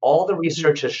 All the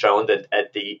research has shown that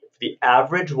at the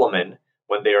average woman,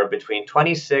 when they are between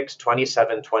 26,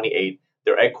 27, 28,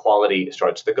 their egg quality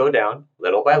starts to go down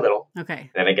little by little.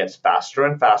 Okay. Then it gets faster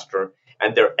and faster,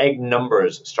 and their egg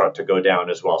numbers start to go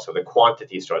down as well. So the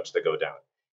quantity starts to go down.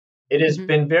 It has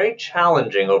been very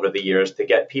challenging over the years to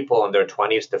get people in their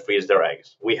 20s to freeze their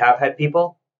eggs. We have had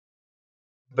people,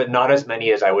 but not as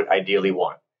many as I would ideally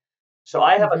want. So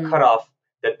I have a cutoff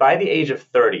that by the age of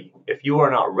 30, if you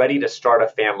are not ready to start a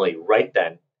family right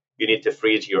then, you need to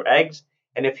freeze your eggs.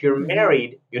 And if you're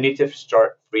married, you need to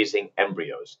start freezing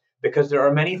embryos, because there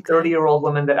are many 30-year-old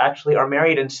women that actually are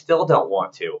married and still don't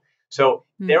want to. So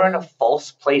they're in a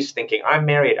false place thinking, I'm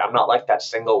married, I'm not like that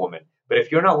single woman. But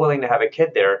if you're not willing to have a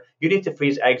kid there, you need to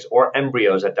freeze eggs or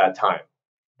embryos at that time.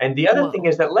 And the other thing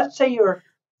is that let's say you're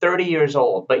 30 years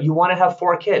old, but you want to have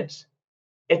 4 kids.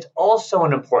 It's also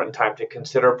an important time to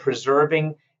consider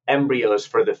preserving embryos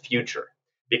for the future.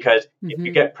 Because if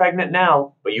you get pregnant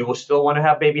now, but you will still want to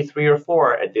have maybe 3 or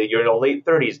 4 at your late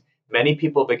 30s, many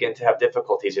people begin to have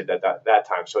difficulties at that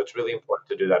time. So it's really important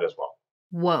to do that as well.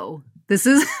 Whoa. This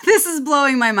is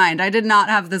blowing my mind. I did not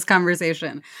have this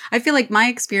conversation. I feel like my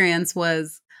experience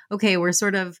was, okay,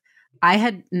 I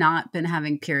had not been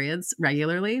having periods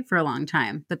regularly for a long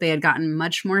time, but they had gotten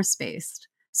much more spaced.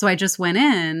 So I just went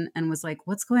in and was like,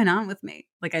 what's going on with me?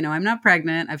 Like, I know I'm not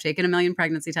pregnant. I've taken a million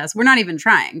pregnancy tests. We're not even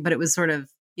trying, but it was sort of,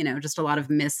 just a lot of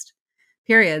missed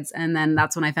periods. And then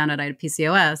that's when I found out I had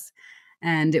PCOS.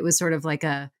 And it was sort of like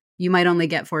you might only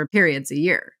get 4 periods a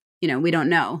year. We don't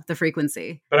know the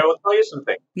frequency. But I will tell you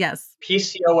something. Yes.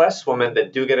 PCOS women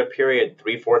that do get a period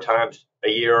 3-4 times a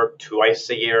year, twice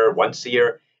a year, once a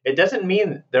year, it doesn't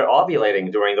mean they're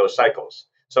ovulating during those cycles.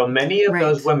 So many of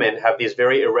those women have these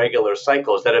very irregular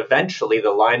cycles that eventually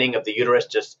the lining of the uterus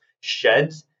just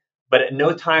sheds, but at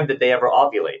no time did they ever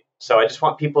ovulate. So I just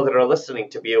want people that are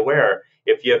listening to be aware,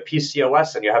 if you have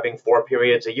PCOS and you're having 4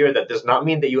 periods a year, that does not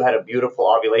mean that you had a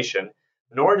beautiful ovulation,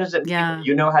 nor does it mean that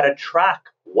you know how to track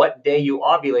what day you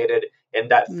ovulated in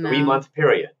that 3-month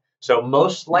period. So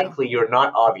most likely you're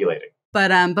not ovulating.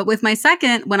 But with my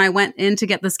second, when I went in to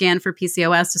get the scan for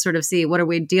PCOS to sort of see what are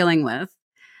we dealing with,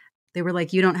 they were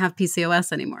like, you don't have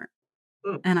PCOS anymore.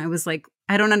 And I was like,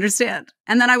 I don't understand.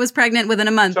 And then I was pregnant within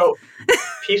a month. So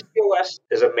PCOS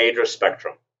is a major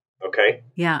spectrum, okay?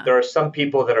 Yeah. There are some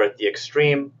people that are at the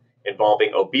extreme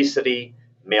involving obesity,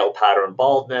 male pattern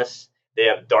baldness. They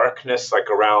have darkness like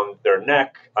around their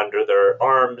neck, under their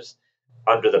arms,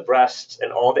 under the breasts,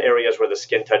 and all the areas where the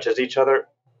skin touches each other.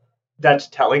 that's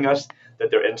telling us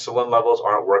that their insulin levels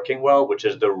aren't working well, which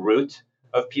is the root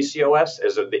of PCOS,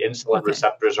 is that the insulin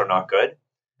receptors are not good.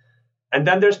 And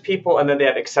then there's people, and then they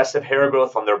have excessive hair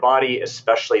growth on their body,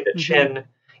 especially the chin,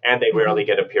 and they rarely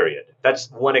get a period. That's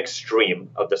one extreme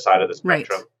of the side of the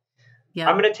spectrum. Right. Yep.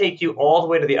 I'm going to take you all the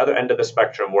way to the other end of the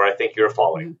spectrum where I think you're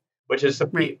falling, which is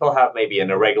some people have maybe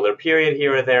an irregular period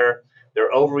here or there.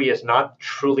 Their ovary is not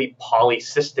truly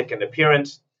polycystic in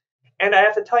appearance. And I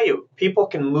have to tell you, people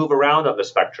can move around on the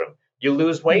spectrum. You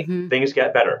lose weight, things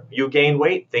get better. You gain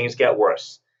weight, things get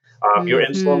worse. Your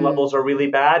insulin levels are really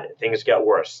bad, things get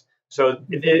worse. So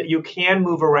you can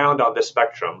move around on the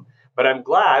spectrum. But I'm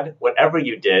glad whatever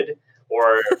you did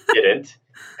or didn't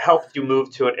helped you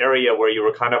move to an area where you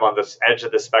were kind of on this edge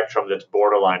of the spectrum that's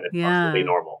borderline and perfectly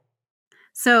normal.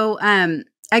 So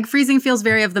egg freezing feels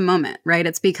very of the moment, right?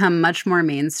 It's become much more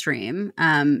mainstream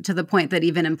to the point that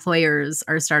even employers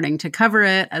are starting to cover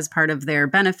it as part of their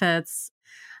benefits.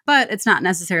 But it's not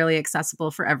necessarily accessible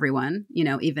for everyone,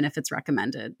 even if it's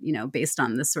recommended, based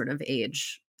on this sort of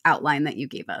age outline that you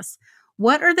gave us.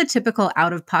 What are the typical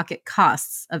out-of-pocket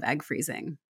costs of egg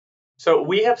freezing? So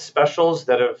we have specials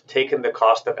that have taken the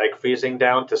cost of egg freezing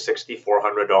down to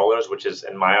 $6,400, which is,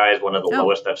 in my eyes, one of the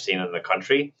lowest I've seen in the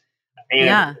country.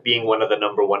 And being one of the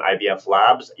number one IVF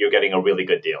labs, you're getting a really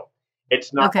good deal.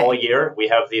 It's not all year. We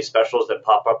have these specials that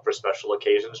pop up for special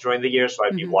occasions during the year, so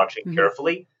I'd be watching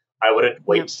carefully. I wouldn't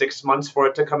wait 6 months for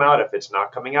it to come out if it's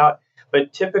not coming out.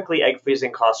 But typically, egg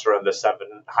freezing costs are in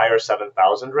the higher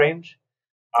 7,000 range.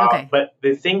 But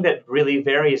the thing that really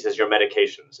varies is your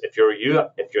medications. If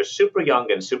you're super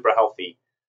young and super healthy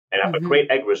and have a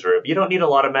great egg reserve, you don't need a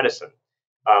lot of medicine.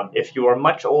 If you are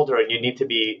much older and you need to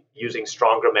be using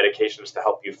stronger medications to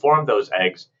help you form those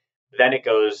eggs, then it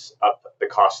goes up the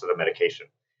cost of the medication.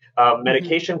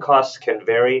 Medication costs can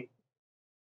vary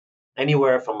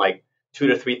anywhere from like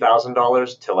 $2,000 to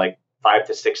 $3,000 to like $5,000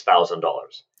 to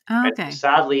 $6,000. And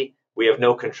sadly, we have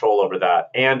no control over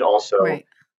that. And also,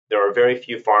 there are very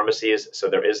few pharmacies, so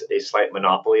there is a slight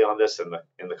monopoly on this in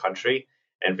the country,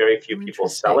 and very few people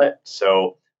sell it.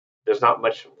 So there's not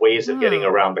much ways of getting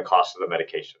around the cost of the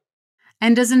medication.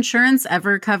 And does insurance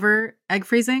ever cover egg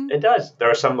freezing? It does.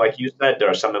 There are some, like you said, there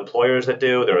are some employers that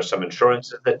do. There are some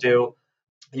insurances that do.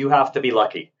 You have to be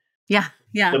lucky. Yeah.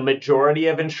 The majority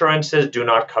of insurances do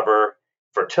not cover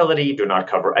fertility, do not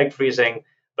cover egg freezing,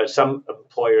 but some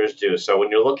employers do. So when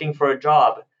you're looking for a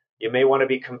job, you may want to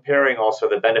be comparing also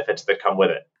the benefits that come with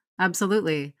it.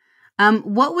 Absolutely.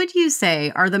 What would you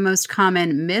say are the most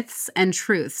common myths and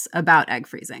truths about egg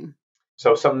freezing?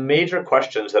 So some major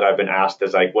questions that I've been asked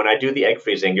is like, when I do the egg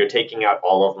freezing, you're taking out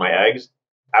all of my eggs?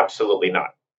 Absolutely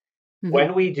not.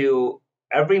 When we do,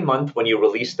 every month when you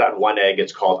release that one egg,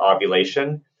 it's called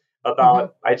ovulation.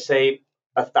 About, I'd say,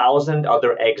 1,000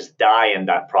 other eggs die in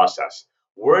that process.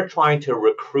 We're trying to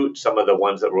recruit some of the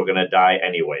ones that were going to die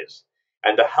anyways.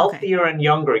 And the healthier and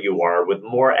younger you are with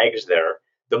more eggs there,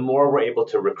 the more we're able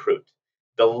to recruit.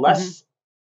 The less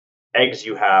eggs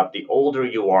you have, the older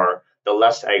you are, the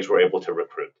less eggs we're able to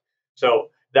recruit.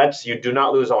 So that's, you do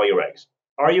not lose all your eggs.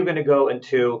 Are you going to go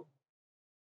into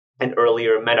an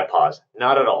earlier menopause?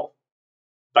 Not at all.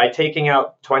 By taking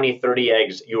out 20, 30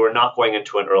 eggs, you are not going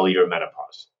into an earlier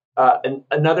menopause. And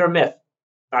another myth,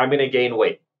 I'm going to gain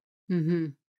weight.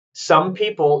 Some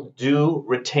people do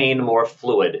retain more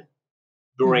fluid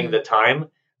during the time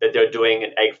that they're doing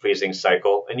an egg freezing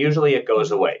cycle, and usually it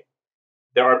goes away.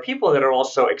 There are people that are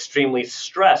also extremely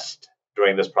stressed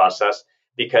during this process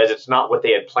because it's not what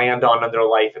they had planned on in their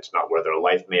life. It's not where their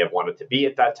life may have wanted to be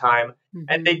at that time.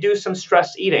 And they do some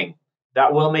stress eating.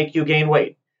 That will make you gain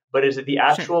weight. But is it the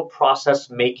actual process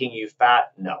making you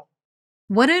fat? No.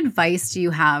 What advice do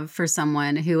you have for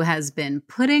someone who has been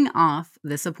putting off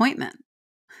this appointment?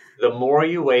 The more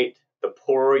you wait, the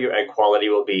poorer your egg quality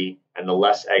will be and the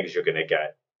less eggs you're going to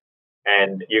get.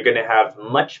 And you're going to have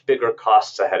much bigger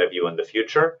costs ahead of you in the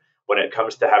future when it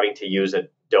comes to having to use a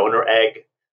donor egg,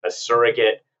 a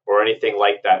surrogate, or anything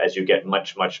like that as you get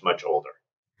much, much, much older.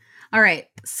 All right.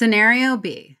 Scenario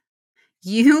B.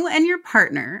 You and your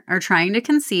partner are trying to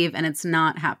conceive and it's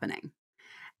not happening.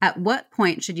 At what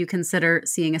point should you consider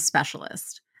seeing a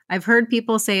specialist? I've heard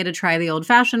people say to try the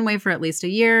old-fashioned way for at least a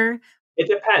year. It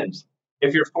depends.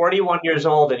 If you're 41 years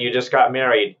old and you just got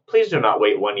married, please do not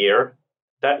wait 1 year.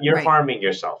 That you're harming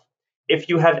yourself. If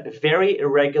you have very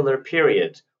irregular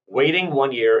periods, waiting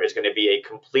 1 year is going to be a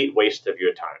complete waste of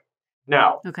your time.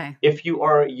 Now, if you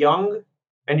are young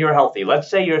and you're healthy, let's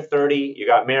say you're 30, you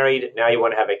got married, now you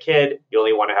want to have a kid, you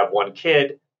only want to have one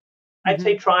kid, I'd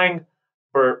say trying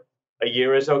for a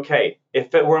year is okay.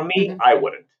 If it were me, I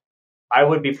wouldn't. I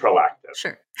would be proactive.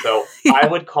 Sure. So Yeah. I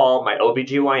would call my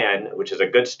OBGYN, which is a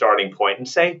good starting point, and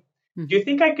say, do you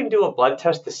think I can do a blood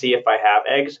test to see if I have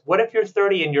eggs? What if you're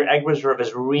 30 and your egg reserve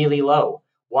is really low?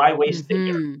 Why waste a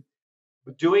year?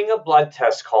 Doing a blood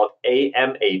test called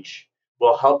AMH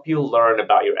will help you learn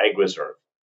about your egg reserve.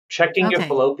 Checking your Okay.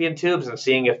 fallopian tubes and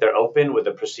seeing if they're open with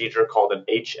a procedure called an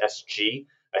HSG,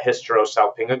 a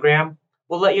hysterosalpingogram,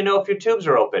 will let you know if your tubes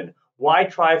are open. Why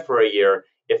try for a year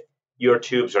if your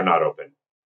tubes are not open?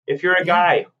 If you're a Yeah.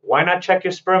 guy, why not check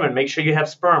your sperm and make sure you have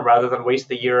sperm rather than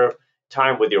waste a year of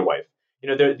time with your wife?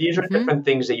 These are different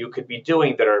things that you could be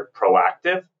doing that are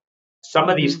proactive. Some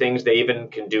of these things they even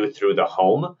can do through the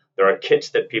home. There are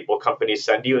kits that companies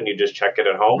send you and you just check it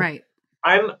at home. Right.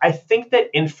 I think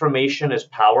that information is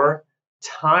power.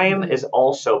 Time is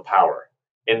also power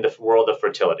in the world of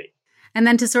fertility. And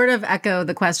then to sort of echo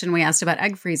the question we asked about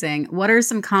egg freezing, what are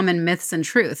some common myths and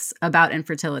truths about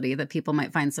infertility that people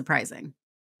might find surprising?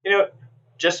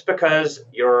 Just because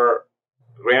your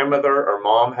grandmother or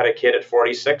mom had a kid at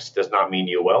 46 does not mean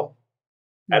you will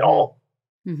at all.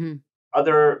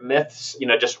 Other myths,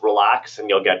 just relax and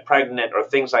you'll get pregnant or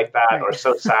things like that, or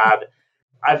so sad.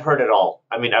 I've heard it all.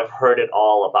 I've heard it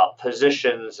all about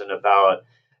positions and about,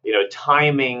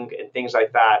 timing and things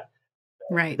like that.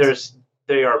 Right.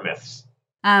 They are myths.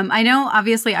 I know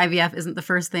obviously IVF isn't the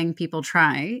first thing people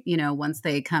try, once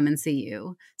they come and see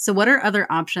you. So what are other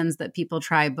options that people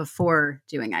try before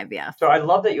doing IVF? So I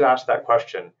love that you asked that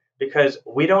question because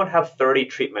we don't have 30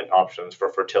 treatment options for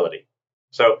fertility.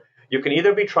 So you can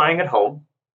either be trying at home,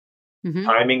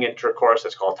 timing intercourse,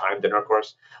 it's called timed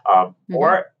intercourse,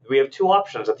 or we have two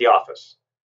options at the office.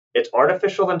 It's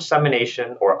artificial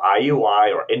insemination or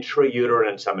IUI or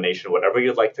intrauterine insemination, whatever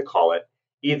you'd like to call it,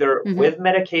 either with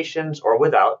medications or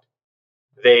without.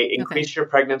 They increase your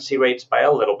pregnancy rates by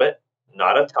a little bit,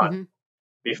 not a ton.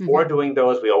 Before doing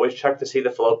those, we always check to see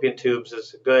the fallopian tubes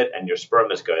is good and your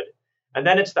sperm is good. And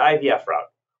then it's the IVF route,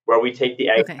 where we take the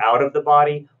egg out of the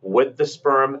body with the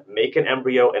sperm, make an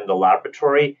embryo in the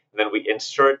laboratory, and then we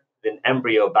insert an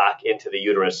embryo back into the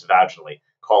uterus vaginally,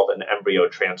 called an embryo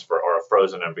transfer or a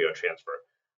frozen embryo transfer.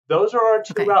 Those are our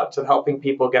two routes of helping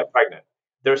people get pregnant.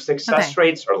 Their success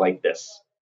rates are like this.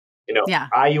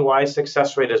 IUI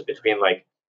success rate is between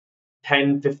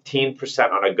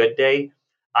 10-15% on a good day.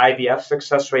 IVF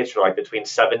success rates are between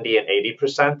 70 and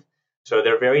 80%. So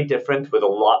they're very different with a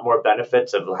lot more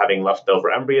benefits of having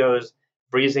leftover embryos,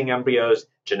 freezing embryos,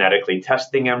 genetically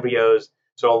testing embryos.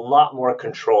 So a lot more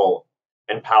control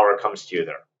and power comes to you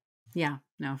there. Yeah,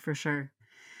 no, for sure.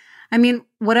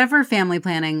 Whatever family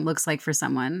planning looks like for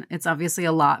someone, it's obviously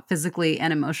a lot physically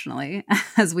and emotionally,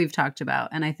 as we've talked about.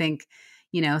 And I think,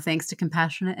 thanks to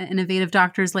compassionate and innovative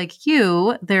doctors like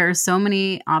you, there are so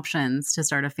many options to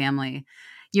start a family.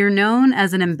 You're known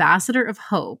as an ambassador of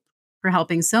hope for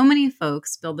helping so many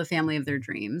folks build the family of their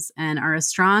dreams and are a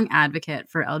strong advocate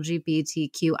for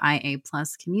LGBTQIA+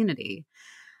 community.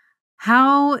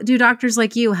 How do doctors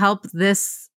like you help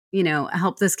this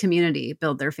community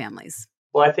build their families?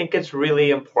 Well, I think it's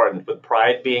really important with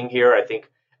Pride being here, I think,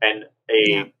 and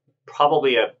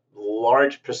probably a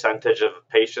large percentage of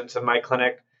patients in my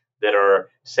clinic that are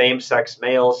same-sex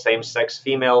males, same-sex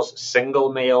females,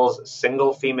 single males,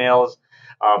 single females.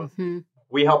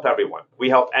 We help everyone. We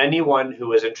help anyone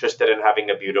who is interested in having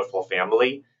a beautiful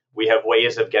family. We have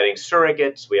ways of getting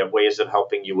surrogates. We have ways of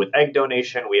helping you with egg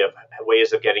donation. We have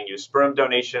ways of getting you sperm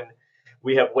donation.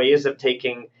 We have ways of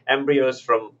taking embryos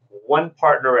from one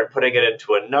partner and putting it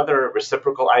into another,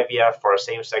 reciprocal IVF for our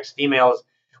same-sex females.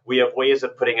 We have ways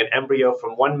of putting an embryo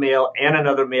from one male and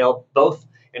another male both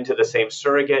into the same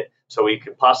surrogate, so we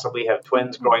could possibly have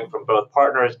twins growing from both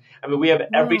partners. We have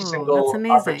every single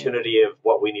opportunity of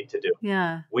what we need to do.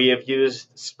 Yeah. We have used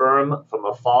sperm from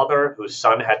a father whose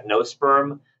son had no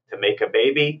sperm to make a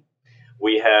baby.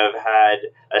 We have had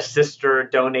a sister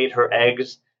donate her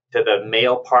eggs to the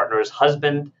male partner's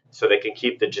husband so they can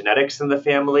keep the genetics in the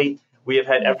family. We have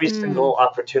had every single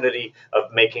opportunity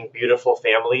of making beautiful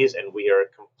families, and we are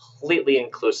completely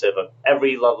inclusive of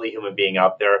every lovely human being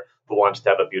out there who wants to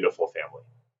have a beautiful family.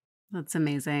 That's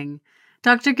amazing.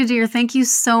 Dr. Ghadir, thank you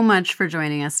so much for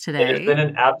joining us today. It has been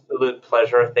an absolute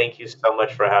pleasure. Thank you so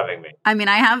much for having me.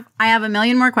 I have a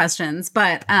million more questions,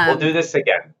 but we'll do this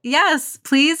again. Yes,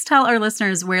 please tell our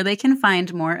listeners where they can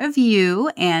find more of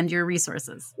you and your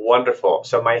resources. Wonderful.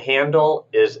 So my handle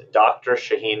is Dr.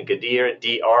 Shaheen Ghadir,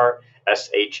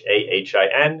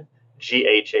 DrShahin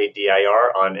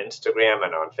Ghadir on Instagram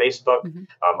and on Facebook.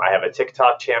 I have a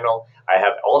TikTok channel. I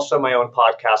have also my own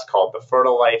podcast called The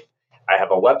Fertile Life. I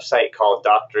have a website called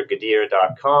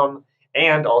drghadir.com,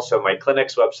 and also my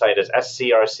clinic's website is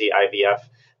scrcivf.com.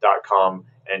 milkdrunk.com.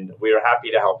 And we are happy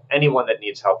to help anyone that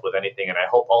needs help with anything. And I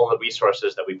hope all the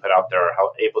resources that we put out there are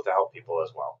able to help people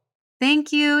as well.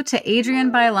 Thank you to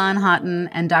Adrienne Bailan-Houghton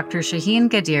and Dr. Shaheen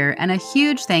Gadir, and a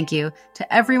huge thank you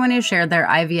to everyone who shared their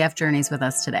IVF journeys with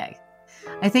us today.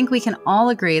 I think we can all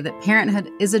agree that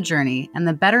parenthood is a journey, and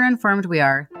the better informed we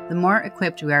are, the more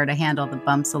equipped we are to handle the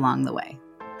bumps along the way.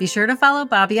 Be sure to follow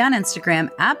Bobby on Instagram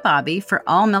 @Bobby for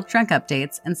all Milk Drunk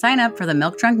updates, and sign up for the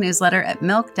Milk Drunk newsletter at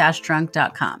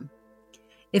milk-drunk.com.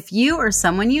 If you or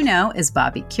someone you know is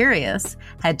Bobby curious,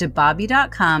 head to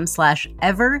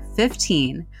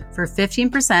bobby.com/ever15 for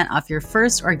 15% off your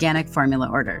first organic formula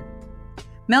order.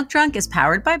 Milk Drunk is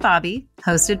powered by Bobby,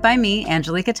 hosted by me,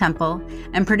 Angelica Temple,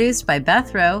 and produced by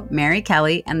Beth Rowe, Mary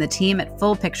Kelly, and the team at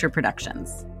Full Picture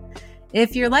Productions.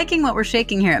 If you're liking what we're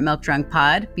shaking here at Milk Drunk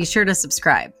Pod, be sure to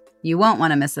subscribe. You won't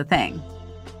want to miss a thing.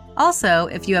 Also,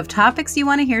 if you have topics you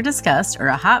want to hear discussed or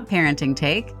a hot parenting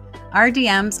take, our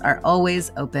DMs are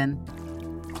always open.